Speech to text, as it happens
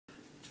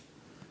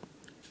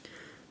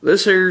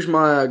This here's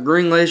my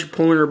green laser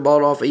pointer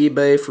bought off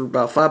eBay for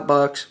about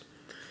 $5.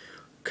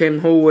 Came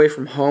the whole way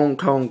from Hong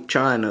Kong,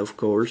 China, of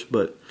course,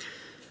 but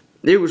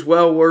it was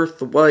well worth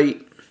the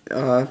wait.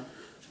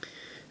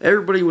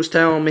 Everybody was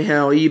telling me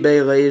how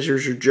eBay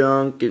lasers are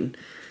junk and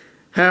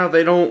how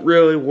they don't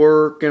really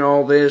work and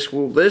all this.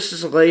 Well, this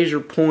is a laser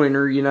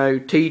pointer. You know,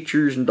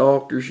 teachers and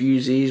doctors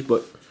use these,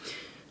 but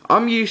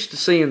I'm used to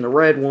seeing the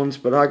red ones,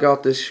 but I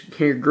got this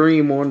here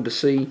green one to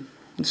see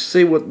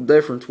what the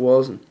difference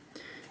was. And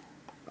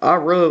I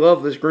really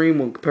love this green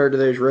one compared to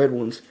those red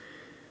ones.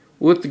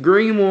 With the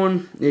green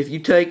one, if you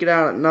take it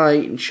out at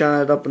night and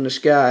shine it up in the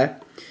sky,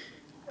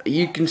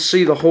 you can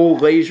see the whole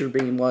laser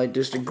beam, like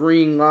just a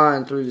green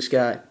line through the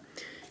sky.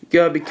 You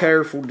gotta be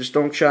careful, just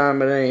don't shine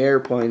them at any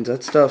airplanes.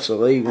 That stuff's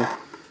illegal.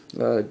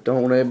 Don't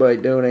want anybody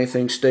doing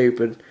anything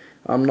stupid.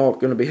 I'm not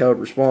gonna be held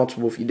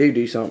responsible if you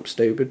do something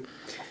stupid.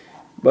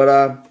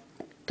 But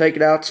take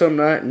it out some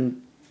night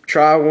and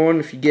try one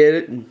if you get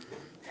it. And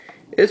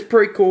it's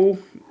pretty cool.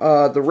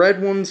 The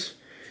red ones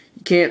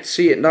you can't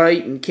see at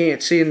night and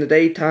can't see in the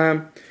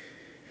daytime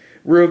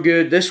real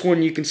good. This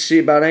one you can see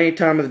about any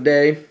time of the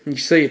day. You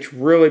see it's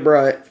really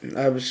bright.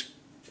 I was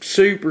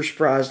super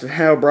surprised at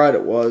how bright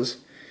it was.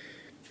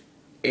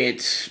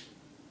 It's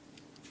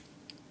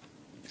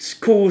the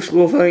coolest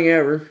little thing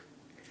ever.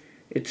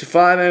 It's a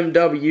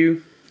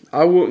 5MW.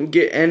 I wouldn't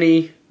get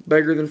any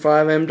bigger than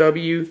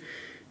 5MW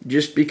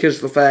just because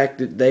of the fact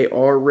that they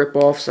are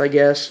rip-offs, I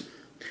guess,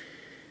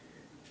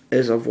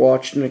 as I've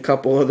watched in a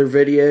couple other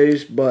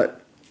videos.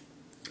 But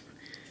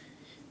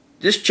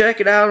just check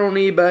it out on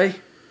eBay.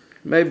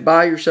 Maybe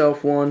buy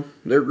yourself one.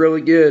 They're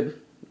really good.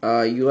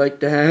 You like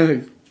to have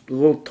a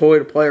little toy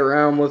to play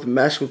around with and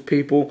mess with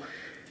people.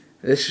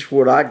 This is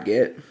what I'd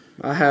get.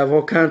 I have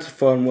all kinds of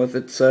fun with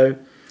it. So,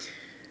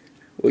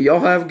 well, y'all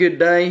have a good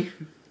day.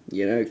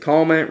 You know,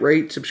 comment,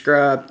 rate,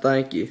 subscribe.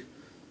 Thank you.